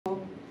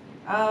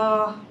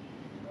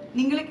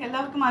നിങ്ങൾക്ക്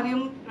എല്ലാവർക്കും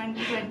അറിയും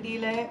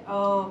 2020-ലെ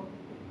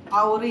ആ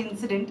ഒരു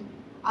ഇൻസിഡൻറ്റ്.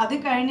 അത്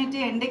കഴിഞ്ഞിട്ട്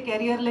എൻ്റെ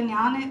കരിയറിൽ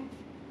ഞാൻ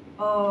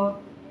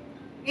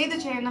ഏത്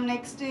ചെയ്യണം,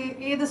 നെക്സ്റ്റ്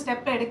ഏത്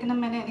സ്റ്റെപ്പ്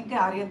എടുക്കണമെന്ന് എനിക്ക്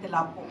അറിയത്തില്ല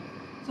അപ്പോൾ.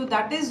 So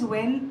that is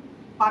when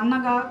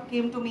പന്നക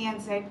came to me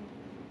and Z,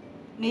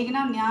 മേഘന,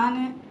 ഞാൻ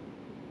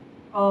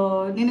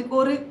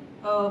നിനക്കൊരു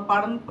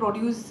പടം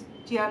പ്രൊഡ്യൂസ്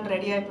ചെയ്യാൻ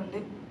റെഡി ആയിട്ടുണ്ട്,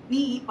 നീ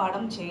ഈ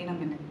പടം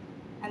ചെയ്യണമെന്ന്.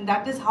 And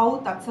that is how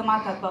തത്സമ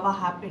തദ്ഭവ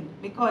happened.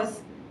 Because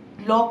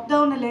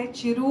ലോക്ക്ഡൗണിലെ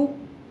Chiru,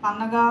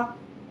 പന്നക,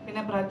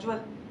 പിന്നെ പ്രജ്വൽ,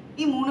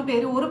 ഈ 3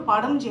 പേര് ഒരു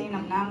പടം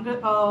ചെയ്യണം. ഞങ്ങൾ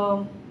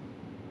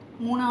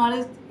 3 ആൾ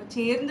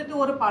ചേർന്നിട്ട്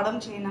ഒരു പടം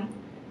ചെയ്യണം.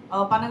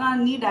 പന്നക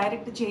നീ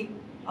ഡയറക്റ്റ് ചെയ്,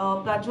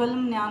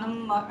 പ്രജ്വലും ഞാനും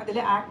അതിൽ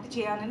ആക്ട്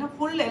ചെയ്യാനെന്ന്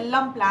ഫുൾ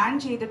എല്ലാം പ്ലാൻ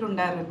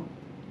ചെയ്തിട്ടുണ്ടായിരുന്നു.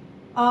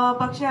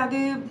 പക്ഷേ അത്,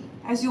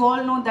 as you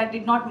all no, that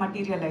did not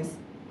മറ്റീരിയലൈസ്.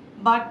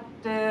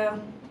 But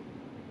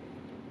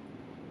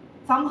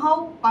somehow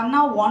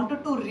Panna wanted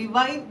to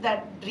revive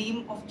that dream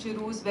of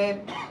Chiru's, where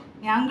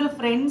ഞങ്ങൾ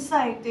ഫ്രണ്ട്സ്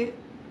ആയിട്ട്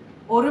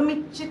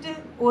ഒരുമിച്ചിട്ട്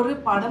ഒരു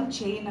പടം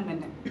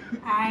ചെയ്യണമെന്ന്.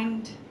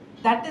 And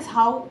that is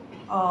how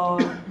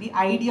the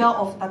idea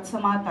of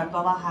Tatsama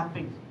Tadbhava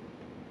happened.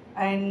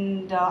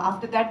 And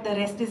after that, the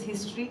rest is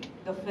history.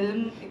 The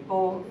film ipo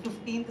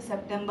 15th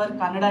September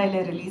Kannada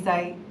release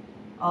ആയി.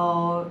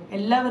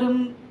 എല്ലാവരും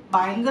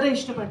ഭയങ്കര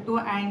ഇഷ്ടപ്പെട്ടു.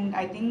 And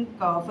I think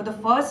for the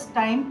first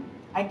time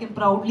I can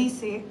proudly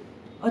say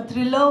a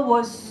thriller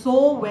was so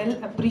well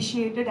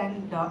appreciated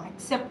and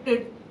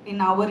accepted in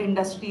our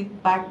industry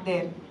back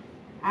there.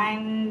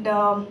 And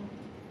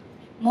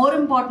more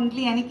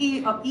importantly, എനിക്ക്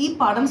ഈ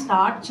പടം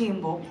start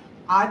ചെയ്യുമ്പോൾ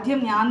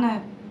ആദ്യം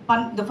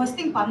the first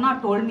thing Panna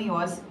told me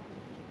was,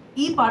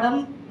 ഈ പടം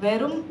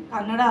വെറും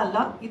കന്നഡ അല്ല,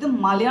 ഇത്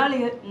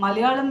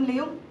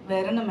മലയാളത്തിലും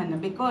വരണമെന്ന്.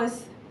 Because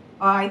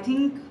I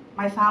think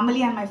my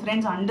family and my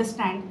friends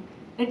understand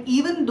that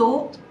even though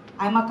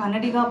I'm a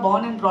Kannadiga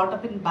born and brought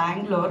up in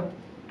Bangalore,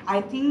 I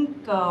think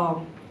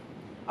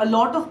a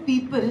lot of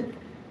people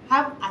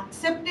have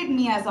accepted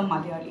me as a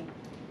Malayali,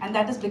 and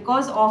that is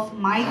because of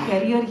my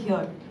career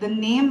here. The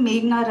name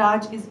Meghana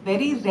Raj is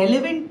very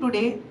relevant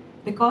today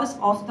because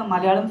of the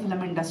Malayalam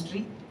film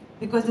industry,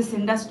 because this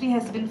industry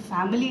has been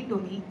family to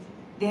me.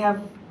 They have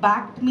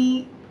backed me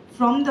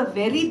from the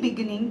very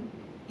beginning,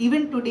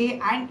 even today,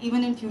 and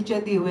even in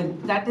future they will.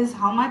 That is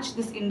how much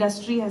this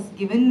industry has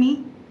given me,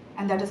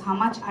 and that is how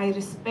much I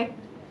respect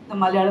the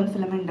Malayalam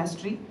film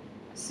industry.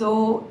 So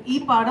ee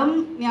padam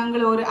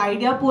njangal oru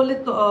idea pole,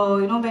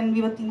 when we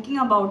were thinking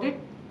about it,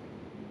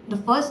 the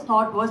first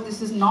thought was, this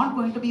is not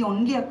going to be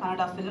only a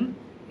Kannada film,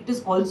 it is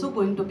also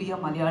going to be a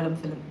Malayalam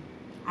film.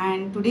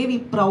 And today we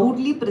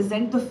proudly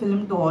present the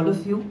film to all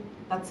of you.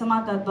 Tatsama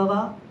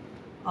Tadbhava.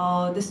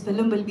 This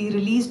film will be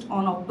released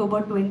on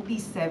October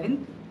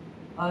 27th.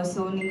 So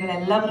ningal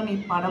ellavarum ee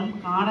padam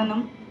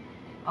kaananam.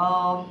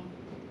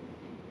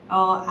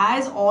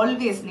 As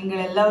always, ningal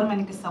ellavarum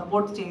enakku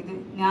support cheyidu.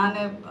 Njan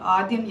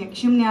aadyam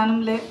yakshim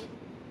njanamle,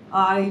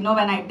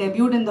 when I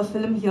debuted in the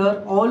film here,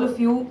 all of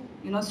you,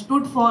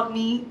 stood for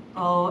me,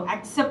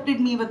 accepted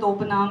me with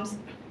open arms,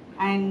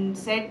 and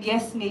said,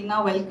 yes, Meghna,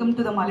 welcome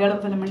to the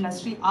Malayalam film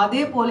industry.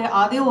 Ade pole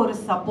ade oru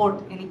support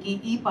eniki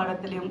ee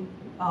padathilayum,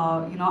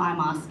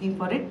 I'm asking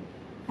for it.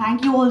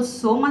 Thank you all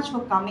so much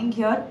for coming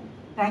here.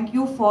 Thank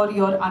you for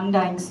your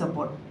undying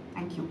support.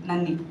 Thank you.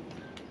 Nandi.